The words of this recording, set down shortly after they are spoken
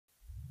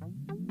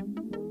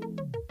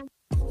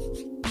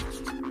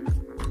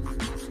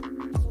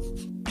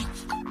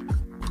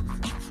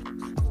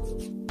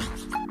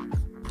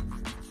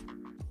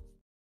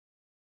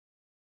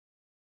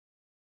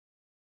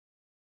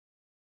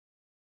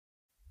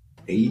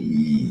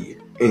Hey,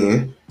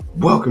 and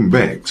welcome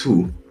back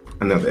to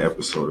another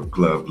episode of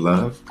Glove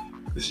Love.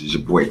 This is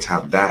your boy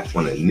Top Dot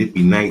on a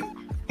nippy night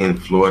in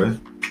Florida.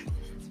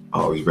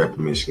 Always repping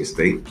Michigan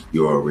State,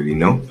 you already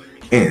know.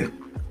 And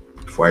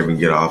before I even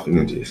get off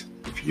into this,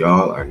 if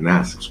y'all are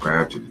not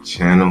subscribed to the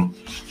channel,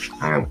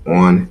 I am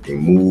on a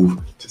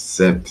move to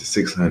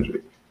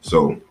 600.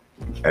 So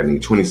I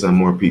need 20 some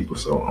more people.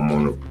 So I'm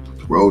on the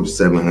road to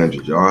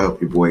 700. Y'all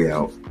help your boy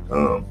out.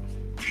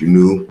 If you're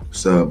new,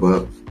 sub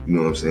up. You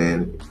know what I'm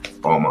saying?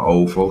 All my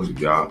old folks, if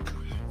y'all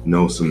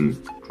know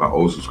my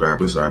old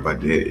subscribers, sorry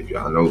about that. If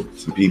y'all know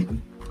some people,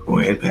 go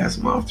ahead and pass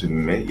them off to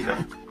me, man. You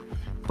know,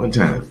 one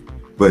time.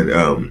 But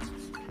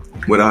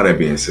with all that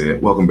being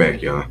said, welcome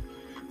back, y'all.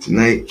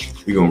 Tonight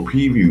we're gonna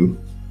preview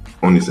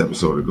on this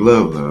episode of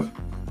Glove Love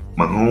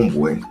my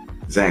homeboy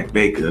Zack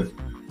Baker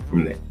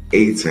from the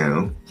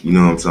A-Town. You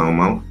know what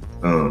I'm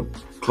talking about?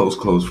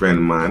 Close friend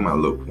of mine, my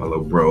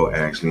little bro,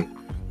 actually,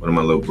 one of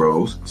my little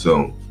bros.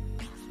 So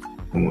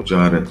I want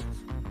y'all to,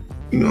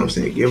 you know what I'm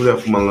saying, give it up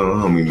for my little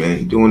homie, man.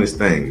 He doing his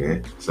thing,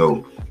 man.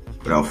 So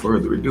without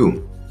further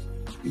ado,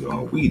 you know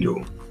how we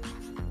do.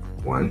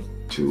 1,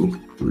 2,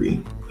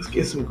 3. Let's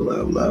get some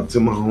glove love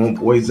to my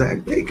homeboy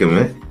Zack Baker,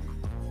 man.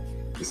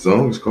 The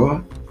song is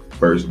called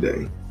First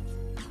Day.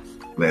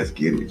 Let's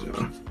get it,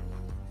 y'all.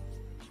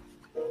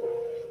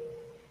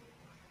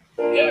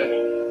 Yeah.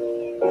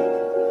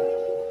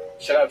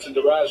 Shout out to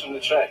Daraj on the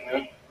track,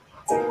 man.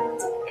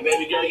 And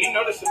baby girl, you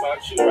know this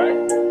about you,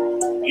 right?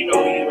 You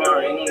know who you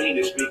are, ain't no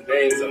need to speak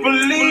names.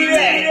 Believe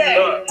that.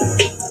 Look,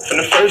 from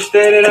the first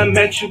day that I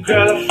met you,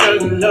 girl, I fell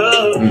in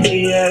love,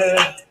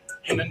 yeah.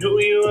 And I knew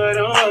you were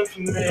the one for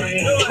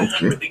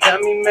me. Really got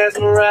me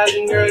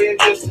mesmerizing, girl, you're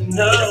just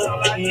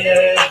enough,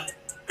 yeah.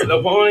 Girl, I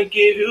wanna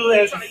give you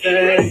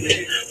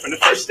everything. From the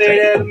first day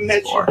that I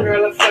met you,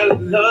 girl, I fell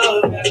in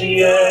love,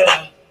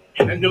 yeah.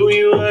 And I knew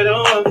you were the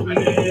one for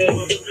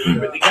me.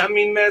 Really got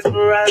me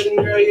mesmerizing,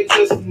 girl, you're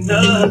just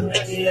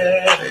enough,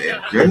 yeah.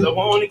 Girl, I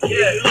wanna give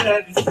you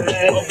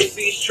everything.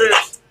 Overseas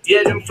trips,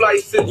 yeah, them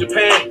flights to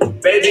Japan.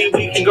 Baby,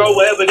 we can go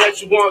wherever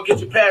that you want, get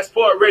your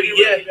passport ready,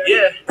 yeah.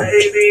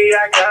 Baby,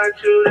 I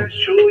got you,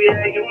 that's true,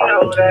 yeah, you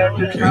know that.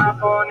 Just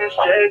hop on this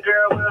jet,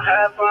 girl, we'll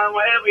have fun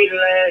where we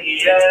land,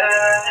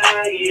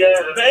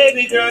 yeah.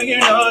 Baby girl, you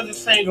know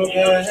this ain't no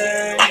game.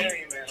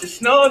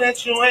 Just know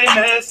that you ain't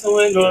messing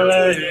with no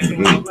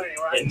lame.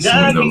 And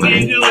I can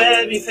give you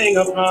everything,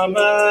 I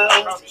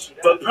promise.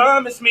 But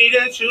promise me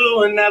that you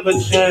will never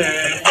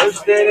change.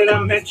 First day that I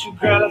met you,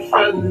 girl, I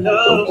fell in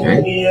love,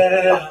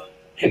 yeah.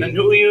 And I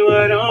knew you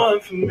were the one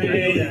for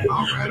me.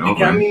 You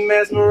got me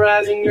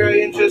mesmerizing, girl,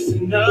 you're just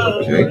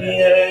enough,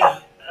 yeah.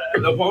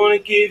 Girl, I wanna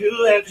give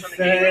you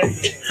everything.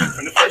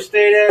 From the first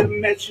day that I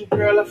met you,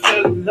 girl, I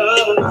fell in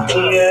love,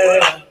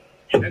 yeah.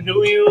 And I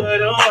knew you were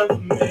the one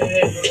for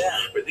me.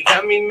 Really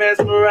got me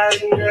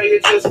mesmerizing, girl, you're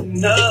just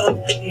enough,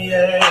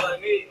 yeah.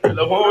 Girl,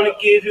 I wanna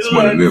give you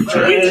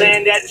everything. We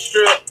land at the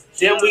strip,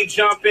 then we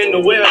jump in the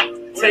whip.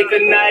 Take a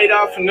night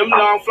off from them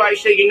long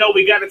flights, yeah, you know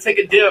we gotta take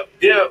a dip.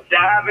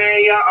 Dive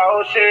in your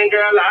ocean,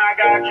 girl, I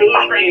got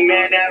you screaming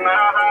at my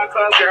heart,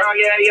 cause girl,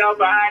 yeah, your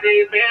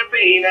body's been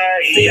feeding.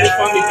 See this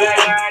for me,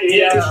 baby,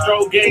 yeah, the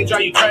stroke game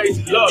drive you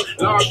crazy. Look,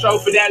 long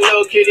stroke for that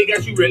little kitty,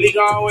 got you really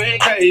going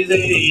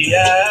crazy,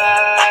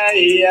 yeah.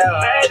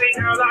 Baby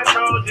girl, I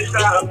told you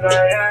stop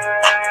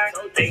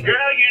playing. Hey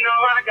girl, you know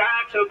I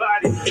got your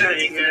body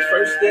singing. The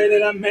first day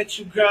that I met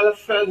you, girl, I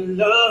fell in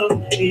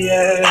love,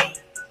 yeah.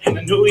 And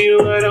I knew you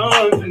were the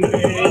one for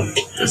me.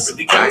 That's a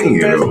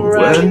banger,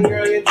 though,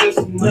 girl, you're just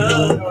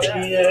enough,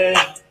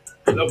 yeah.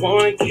 Girl, I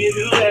wanna give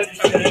you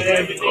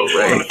everything.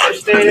 Alright. On the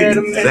first day that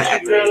I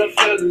met you, girl, I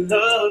fell in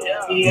love,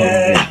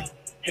 yeah.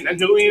 And I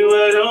knew you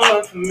were the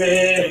one for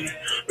me.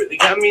 Really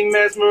got me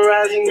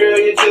mesmerizing, girl,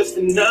 you're just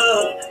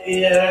enough,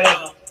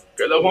 yeah.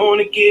 Girl, I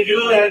wanna give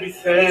you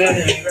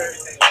everything.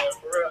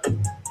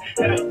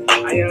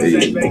 I am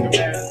Zack Baker,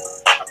 man.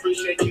 I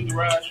appreciate you,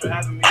 Daraj, for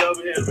having me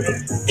over here,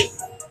 man.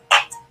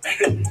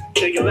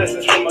 Taking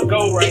lessons from my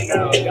goal right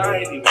now. Y'all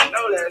ain't even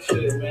know that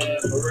shit, man,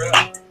 for real.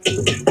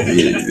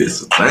 Yeah,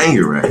 it's a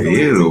banger right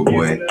here, little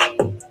boy.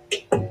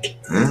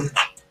 Huh?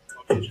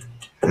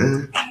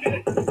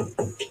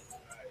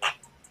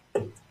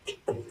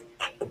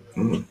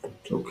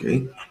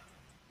 Okay.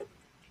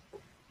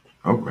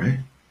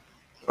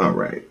 All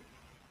right.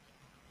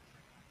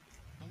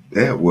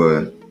 That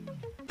was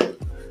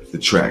the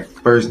track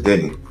First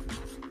Day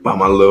by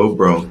my little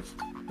bro,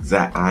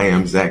 Zack. I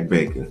am Zack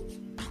Baker.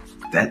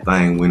 That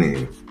thing went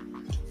in.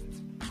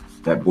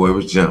 That boy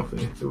was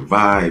jumping. The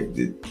vibe,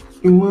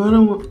 you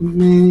wanna want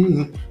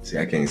me. See,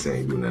 I can't say I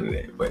ain't do none of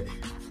that, but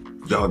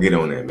y'all get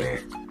on that, man.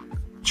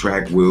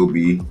 Track will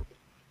be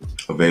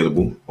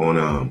available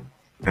on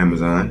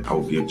Amazon. I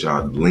will give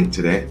y'all the link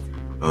to that.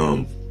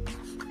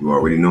 You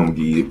already know I'm gonna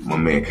give you my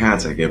man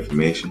contact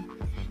information.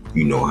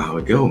 You know how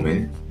it go,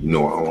 man. You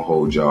know I don't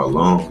hold y'all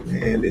long,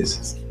 man. This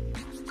has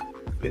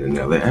been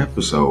another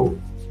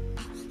episode.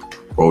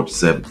 Road to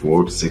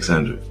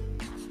 600.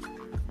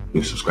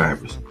 New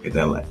subscribers. Hit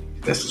that like,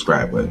 hit that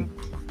subscribe button.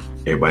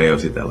 Everybody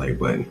else hit that like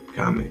button,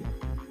 comment.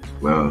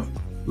 Love,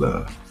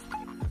 love.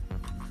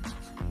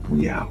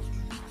 We out.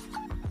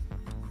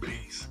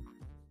 Peace.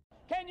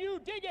 Can you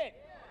dig it?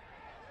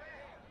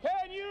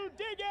 Can you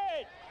dig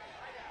it?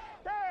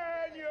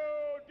 Can you?